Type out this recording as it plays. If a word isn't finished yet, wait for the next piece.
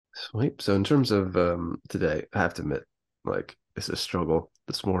Sweet. So in terms of today, I have to admit, like it's a struggle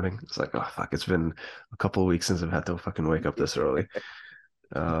this morning. It's like, oh fuck, it's been a couple of weeks since I've had to fucking wake up this early.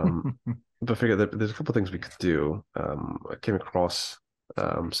 Um, but I figured that there's a couple of things we could do. I came across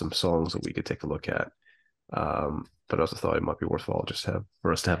some songs that we could take a look at. But I also thought it might be worthwhile just have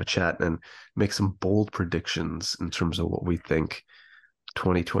for us to have a chat and make some bold predictions in terms of what we think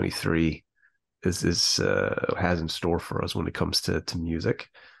 2023 is has in store for us when it comes to music.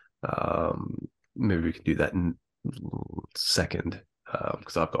 Maybe we can do that in second,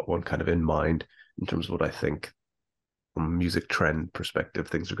 because I've got one kind of in mind in terms of what I think from a music trend perspective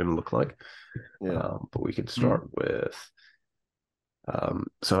things are going to look like. Yeah. But we can start with.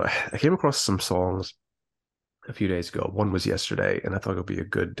 So I came across some songs a few days ago. One was yesterday, and I thought it would be a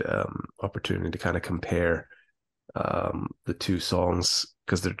good opportunity to kind of compare the two songs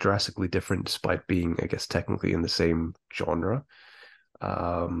because they're drastically different despite being, I guess, technically in the same genre.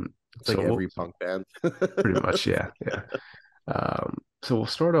 It's like So we'll every punk band. pretty much, yeah, yeah. So we'll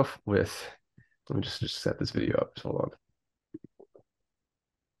start off with, let me just set this video up. Just hold on.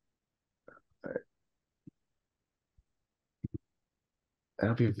 All right. And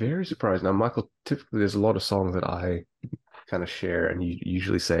I'll be very surprised. Now, Michael, typically there's a lot of songs that I kind of share, and you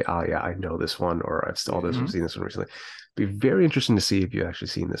usually say, "Oh yeah, I know this one," or "I've saw this, Mhm. I've seen this one recently." Be very interesting to see if you actually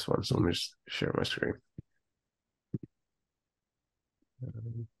seen this one. So let me just share my screen.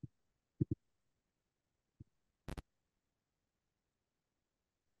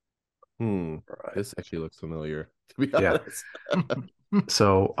 All right. This actually looks familiar, to be Yeah. honest.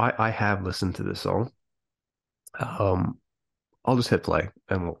 So I have listened to this song. Um, I'll just hit play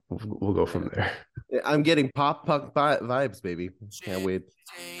and we'll go from Yeah. there. I'm getting pop punk vibes, baby. Can't wait.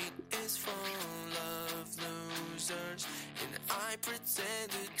 Is full of losers, and I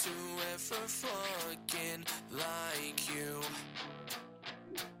pretended to ever fucking like you.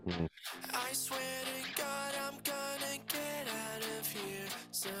 Mhm. I swear to God, I'm gonna get out of here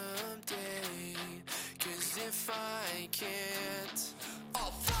someday. Cause if I can't,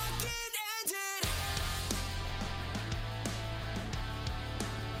 I'll fucking end it.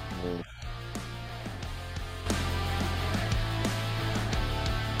 Mm.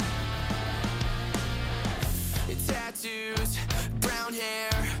 Tattoos, brown hair,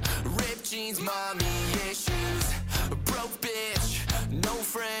 ripped jeans, mommy issues. A broke bitch, no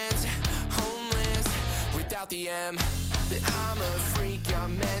friends, homeless without the M. That I'm a freak,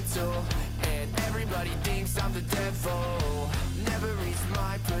 I'm mental, and everybody thinks I'm the devil. Never reached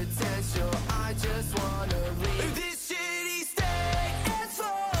my potential, I just wanna leave this shitty state. It's full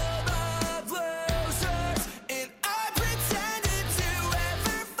of losers, and I pretended to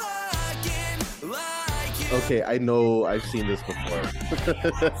ever fucking like you. Okay, I know I've seen this before.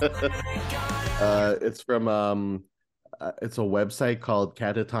 It's from it's a website called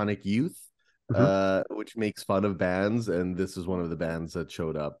Catatonic Youth, Mhm. which makes fun of bands, and this is one of the bands that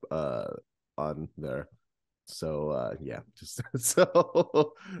showed up on there. So yeah, just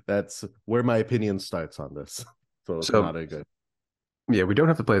so that's where my opinion starts on this. So it's So not a good. yeah, we don't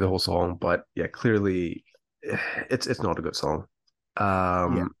have to play the whole song, but yeah, clearly it's not a good song.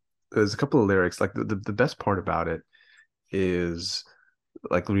 Yeah. There's a couple of lyrics. Like the best part about it is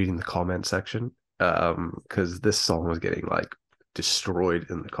like reading the comment section. Because this song was getting like destroyed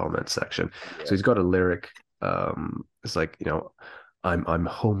in the comment section. So Yeah. he's got a lyric. It's like, I'm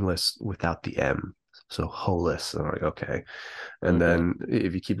homeless without the M. So holeless. And I'm like, okay. And Okay. then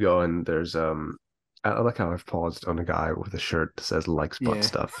if you keep going, there's I like how I've paused on a guy with a shirt that says likes butt Yeah.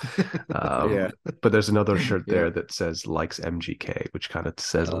 stuff. Yeah. But there's another shirt Yeah. there that says likes MGK, which kind of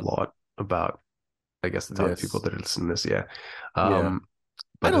says a Uh, lot about, I guess, the type of people this. that are listening to this. Yeah. Yeah. Um,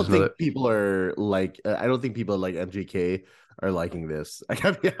 I but there's don't another. think people are like. I don't think people like MGK are liking this. I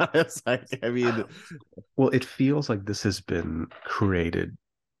gotta be honest. I mean, Well, it feels like this has been created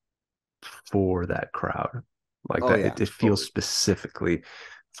for that crowd. Like oh that, yeah, it feels totally. specifically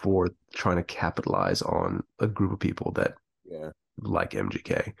for trying to capitalize on a group of people that Yeah. like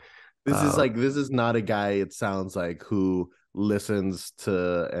MGK. This is this is not a guy, it sounds like, who listens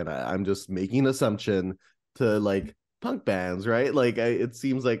to, and I'm just making an assumption, to like punk bands, right? It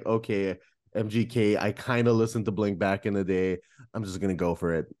seems like, okay, MGK, I kind of listened to Blink back in the day. I'm just gonna go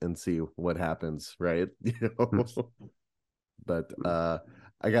for it and see what happens, right? But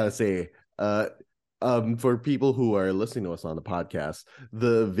I gotta say, for people who are listening to us on the podcast,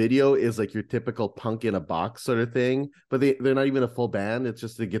 the video is like your typical punk in a box sort of thing, but they're not even a full band. It's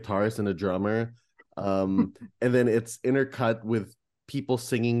just a guitarist and a drummer. And then it's intercut with people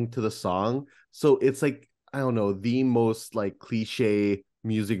singing to the song. So it's like, I don't know, the most like cliche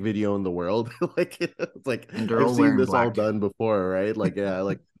music video in the world. Like it's like And they're I've all seen wearing this all black. done before, right? Like yeah,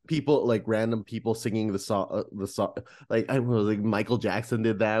 like people like random people singing the song, like I was like Michael Jackson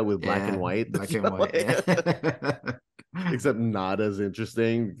did that with Black and White. Black and White. Yeah. Except not as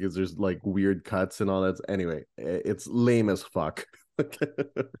interesting because there's like weird cuts and all that. Anyway, it's lame as fuck.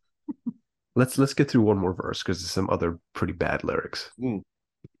 Let's get through one more verse because there's some other pretty bad lyrics. Mm.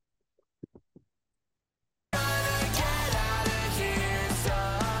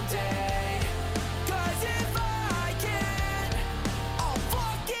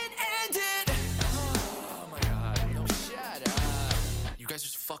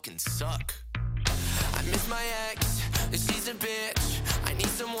 Fucking suck. I miss my ex, she's a bitch. I need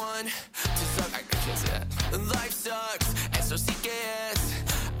someone to suck. I can't say that. Life sucks,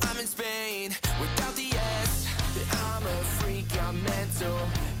 SOCKS. I'm in Spain without the S. I'm a freak, I'm mental,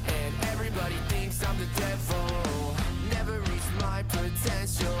 and everybody thinks I'm the devil. Never reached my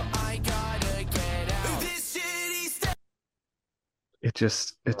potential. I gotta get out. This shitty stuff.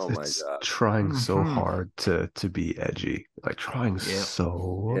 It's God. trying so hard to be edgy, like trying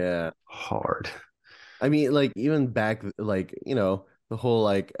so hard. I mean, like even back, like the whole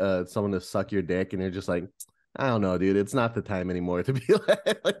like someone to suck your dick, and you're just like, I don't know, dude, it's not the time anymore to be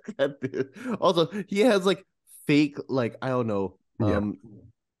like that, dude. Also, he has like fake, like I don't know,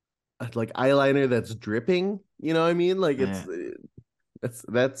 like eyeliner that's dripping. You know what I mean? Like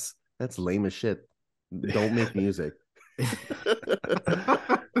that's lame as shit. Don't make music.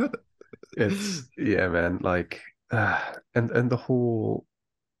 It's man, like and the whole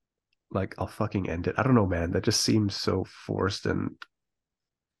like I'll fucking end it. I don't know, man. That just seems so forced, and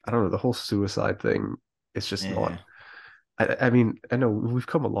I don't know, the whole suicide thing. It's just not. I mean, I know we've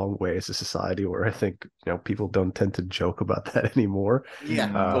come a long way as a society where I think people don't tend to joke about that anymore. Yeah,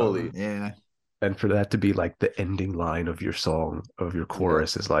 totally. Yeah. And for that to be like the ending line of your song, of your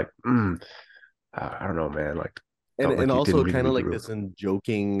chorus, is like, I don't know, man. Like, and also kind of like this in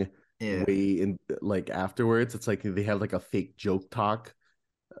joking way, in like afterwards, it's like they have like a fake joke talk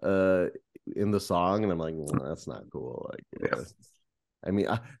in the song, and I'm like, well, that's not cool. Like, I mean,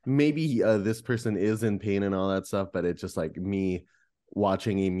 maybe this person is in pain and all that stuff, but it's just like me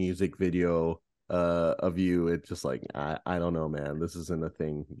watching a music video of you. It's just like, I don't know, man. This isn't a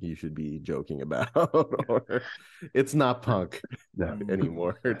thing you should be joking about. Or it's not punk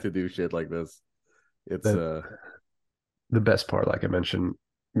anymore to do shit like this. It's the best part, like I mentioned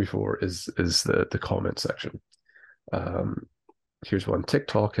before, is the comment section. Here's one.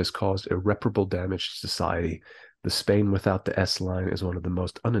 TikTok has caused irreparable damage to society. The Spain without the S line is one of the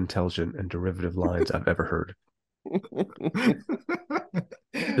most unintelligent and derivative lines I've ever heard.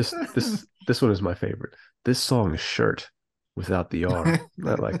 This one is my favorite. This song is shirt without the R.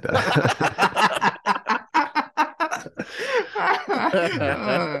 I like that.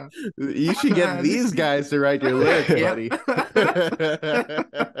 You should get these guys to write your lyrics, buddy.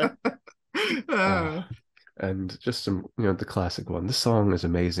 And just some, the classic one. This song is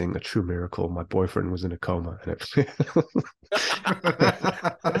amazing, a true miracle. My boyfriend was in a coma, and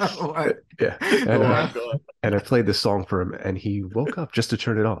and I played this song for him, and he woke up just to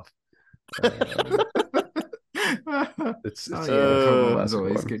turn it off. It's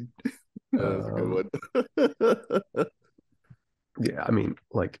always good. That's a good one. Yeah, I mean,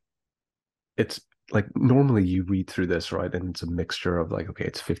 like, it's like normally you read through this, right, and it's a mixture of like, okay,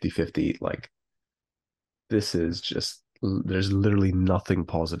 it's 50-50, like. This is just, there's literally nothing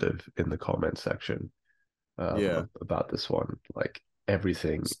positive in the comment section about this one. Like,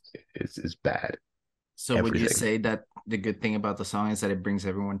 everything is bad. So everything. Would you say that the good thing about the song is that it brings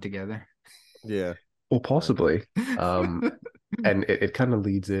everyone together? Yeah. Well, possibly. And it kind of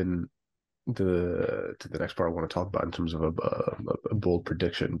leads in to the next part I want to talk about in terms of a bold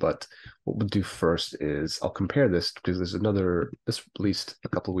prediction. But what we'll do first is I'll compare this, because this released a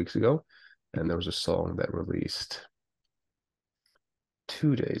couple of weeks ago. And there was a song that released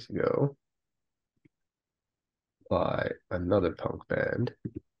 2 days ago by another punk band.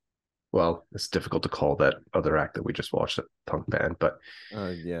 Well, it's difficult to call that other act that we just watched a punk band, but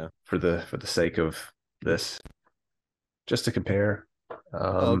for the sake of this, just to compare.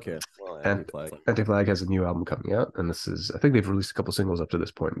 Okay. Well, Anti-Flag has a new album coming out, and this is, I think they've released a couple singles up to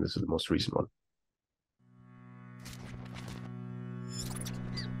this point, and this is the most recent one.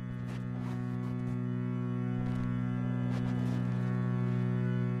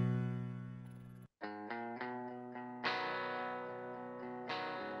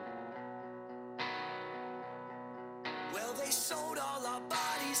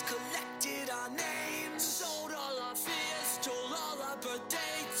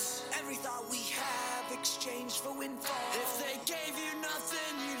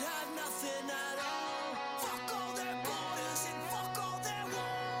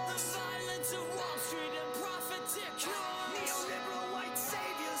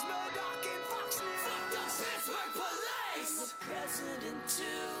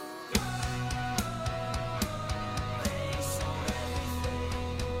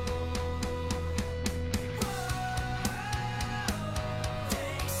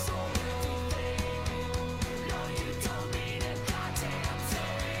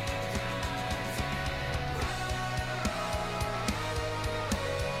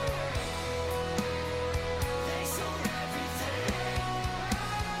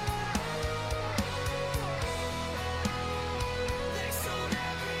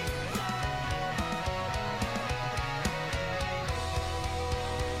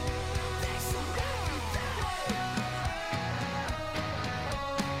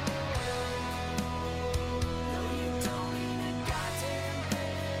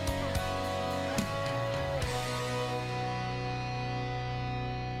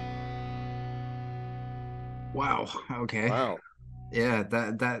 Wow. Okay. Wow. Yeah,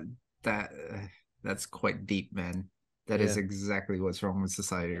 that that's quite deep, man. That is Yeah. exactly what's wrong with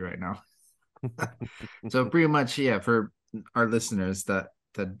society right now. So pretty much, yeah, for our listeners that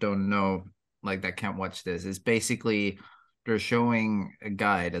don't know, like that can't watch this, is basically they're showing a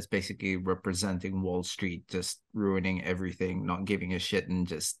guy that's basically representing Wall Street, just ruining everything, not giving a shit, and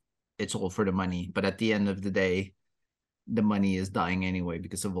just it's all for the money. But at the end of the day, the money is dying anyway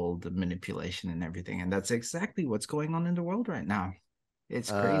because of all the manipulation and everything. And that's exactly what's going on in the world right now.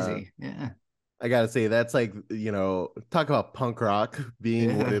 It's Uh, crazy. Yeah. I gotta say that's like, talk about punk rock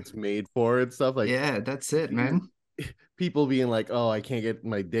being what Yeah. it's made for and stuff. Like Yeah, that's it, man. people being like, oh, I can't get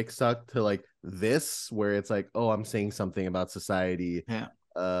my dick sucked, to like this where it's like, oh, I'm saying something about society. Yeah.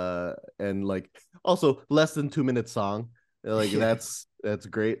 And like also less than 2 minute song. Like Yeah. that's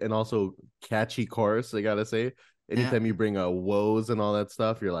great. And also catchy chorus, I gotta say. Yeah. Anytime you bring a woes and all that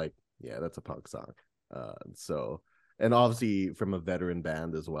stuff, you're like, yeah, that's a punk song. So and obviously from a veteran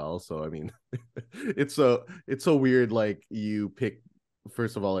band as well. So I mean, it's so weird. Like you pick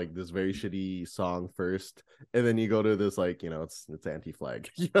first of all like this very shitty song first, and then you go to this like it's Anti-Flag.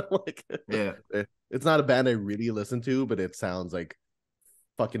 Like Yeah. it's not a band I really listen to, but it sounds like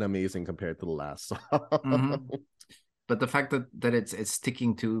fucking amazing compared to the last song. Mm-hmm. But the fact that it's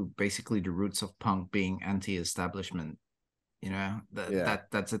sticking to basically the roots of punk being anti-establishment, that Yeah,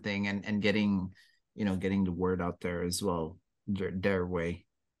 that's a thing, and getting getting the word out there as well, their way.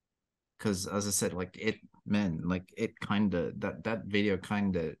 Because as I said, like it, man, like it kind of that video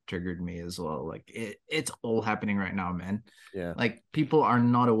kind of triggered me as well. Like it's all happening right now, man. yeah, Like people are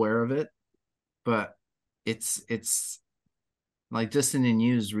not aware of it, but it's like just in the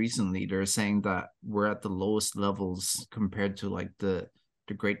news recently, they're saying that we're at the lowest levels compared to like the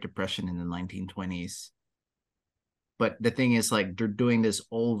Great Depression in the 1920s. But the thing is, like, they're doing this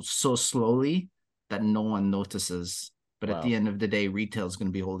all so slowly that no one notices. But at wow, the end of the day, retail is going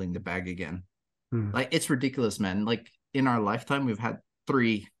to be holding the bag again. Hmm. Like, it's ridiculous, man. Like, in our lifetime, we've had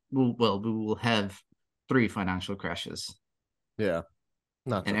three, well, we will have three financial crashes. yeah,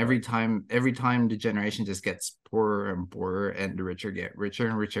 not And every surprised. time, every time the generation just gets poorer and poorer, and the richer get richer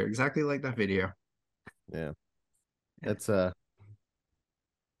and richer, exactly like that video. Yeah, Yeah.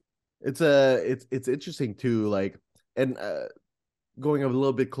 it's it's interesting too, like, and going a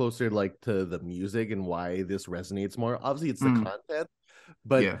little bit closer like to the music and why this resonates more. Obviously, it's the Mm, content,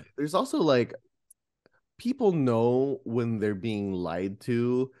 but yeah. there's also like people know when they're being lied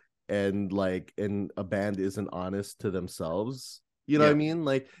to, and a band isn't honest to themselves. You know what I Yeah. mean?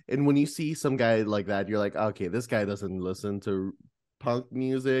 Like, and when you see some guy like that, you're like, okay, this guy doesn't listen to punk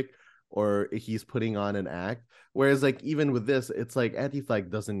music, or he's putting on an act. Whereas like even with this, it's like Anti-Flag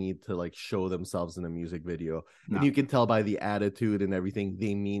doesn't need to like show themselves in a music video. And No. you can tell by the attitude and everything,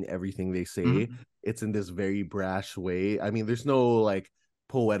 they mean everything they say. Mm-hmm. It's in this very brash way. I mean, there's no like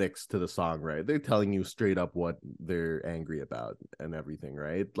poetics to the song, right? They're telling you straight up what they're angry about and everything,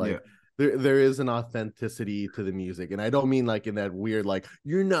 right? Yeah. Like there is an authenticity to the music. And I don't mean like in that weird, like,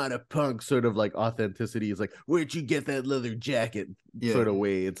 you're not a punk sort of like authenticity. It's like, where'd you get that leather jacket Yeah. sort of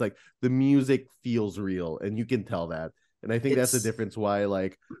way? It's like the music feels real and you can tell that. And I think that's the It's difference why,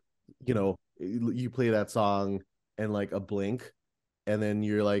 like, you play that song and like a Blink, and then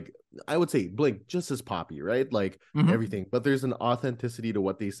you're like, I would say Blink just as poppy, right? Like mm-hmm. everything, but there's an authenticity to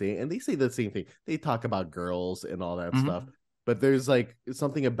what they say, and they say the same thing. They talk about girls and all that stuff, Mm-hmm. but there's like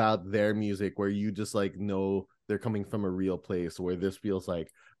something about their music where you just like know they're coming from a real place. Where this feels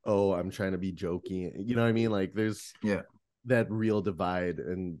like, oh, I'm trying to be jokey. You know what I mean? Like there's Yeah. that real divide,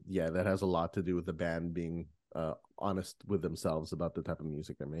 and yeah, that has a lot to do with the band being honest with themselves about the type of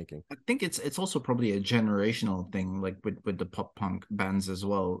music they're making. I think it's also probably a generational thing, like with the pop punk bands as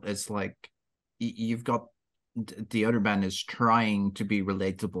well. It's like you've got the other band is trying to be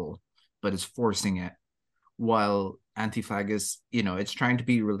relatable, but it's forcing it. While Anti-Flag is, it's trying to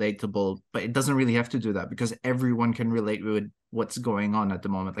be relatable, but it doesn't really have to do that because everyone can relate with what's going on at the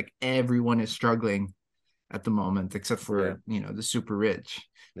moment. Like everyone is struggling at the moment, except Yeah, for the super rich.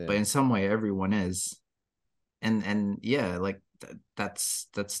 But yeah, in some way, everyone is. And yeah, like that's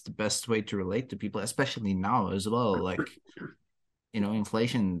the best way to relate to people, especially now as well. Like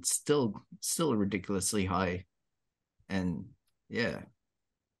inflation still ridiculously high, and yeah,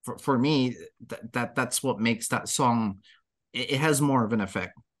 for me that's what makes that song. It has more of an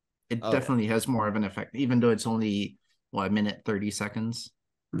effect. It oh yeah, definitely has more of an effect, even though it's only what, a minute 30 seconds.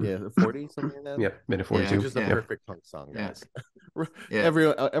 Hmm. yeah, 40 something like that. Yep, minute Yeah, Which 42. is the yeah, Yep. perfect punk song, yeah, guys. yeah.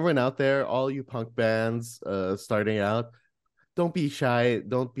 Everyone out there, all you punk bands starting out, don't be shy,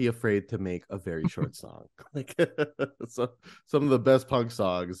 don't be afraid to make a very short song. Like so some of the best punk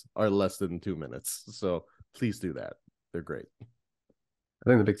songs are less than 2 minutes. So please do that. They're great. I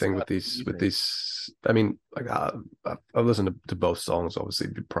think the big thing Scott, what do you with think? these, I mean, like I've listened to both songs obviously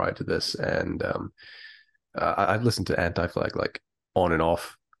prior to this, and I've listened to Anti-Flag like on and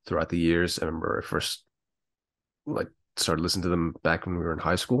off throughout the years. I remember I first like started listening to them back when we were in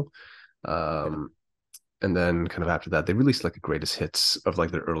high school. Okay. Um, and then kind of after that, they released like the greatest hits of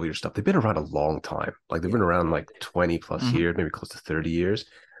like their earlier stuff. They've been around a long time. Like they've been Yeah. around like 20 plus Mhm. years, maybe close to 30 years.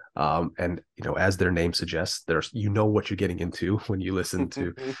 And you know, as their name suggests, there's you know what you're getting into when you listen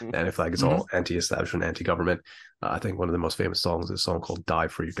to Anti-Flag. It's Mhm. all anti-establishment, anti-government. I think one of the most famous songs is a song called "Die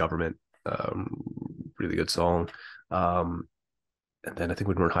for Your Government." Um, really good song. Um, and then I think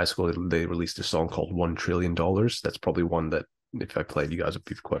when we were in high school, they released a song called $1 trillion. That's probably one that if I played, you guys would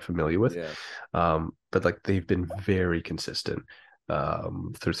be quite familiar with. Yeah. But like they've been very consistent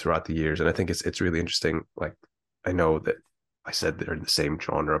throughout the years, and I think it's really interesting. Like I know that I said they're in the same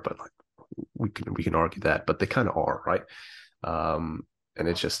genre, but like we can argue that, but they kind of are, right? And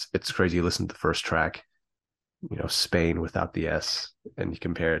it's crazy. You listen to the first track, you know, Spain without the S, and you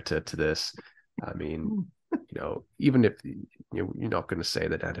compare it to this. I mean, you know, even if you're not going to say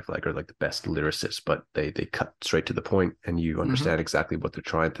that Anti-Flag are like the best lyricists, but they cut straight to the point, and you Mhm. understand exactly what they're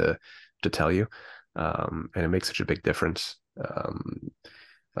trying to tell you, and it makes such a big difference.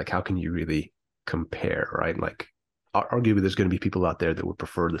 Like, how can you really compare, right? Like, arguably, there's going to be people out there that would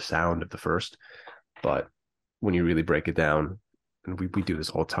prefer the sound of the first, but when you really break it down, and we do this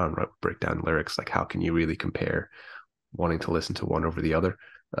all the time, right? Break down lyrics, like how can you really compare wanting to listen to one over the other?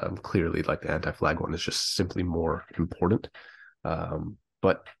 Clearly, like the Anti-Flag one is just simply more important.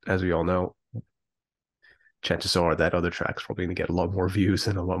 But as we all know, chances are that other track's probably going to get a lot more views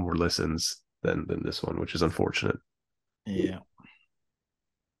and a lot more listens than this one, which is unfortunate. Yeah.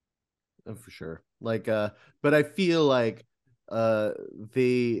 For sure. Like but I feel like uh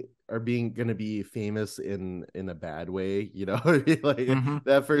they are being gonna be famous in a bad way, you know. Like Mhm.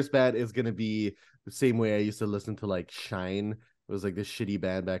 that first band is gonna be the same way I used to listen to like Shine. It was like this shitty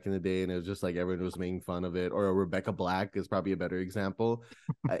band back in the day, and it was just like everyone was making fun of it. Or Rebecca Black is probably a better example.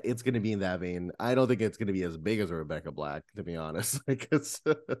 It's gonna be in that vein. I don't think it's gonna be as big as Rebecca Black, to be honest. Like it's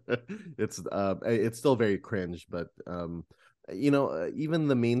still very cringe, but even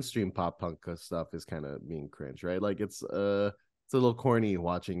the mainstream pop punk stuff is kind of being cringe, right? Like it's a little corny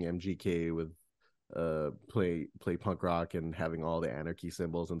watching MGK with play punk rock and having all the anarchy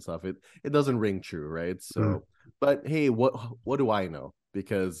symbols and stuff. It doesn't ring true, right? Mm. So, but hey, what do I know?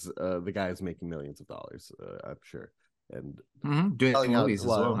 Because the guy is making millions of dollars, I'm sure, and Mhm. Doing selling out. movies as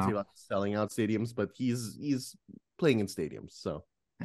Well, I well won't say now. about selling out stadiums, but he's playing in stadiums. So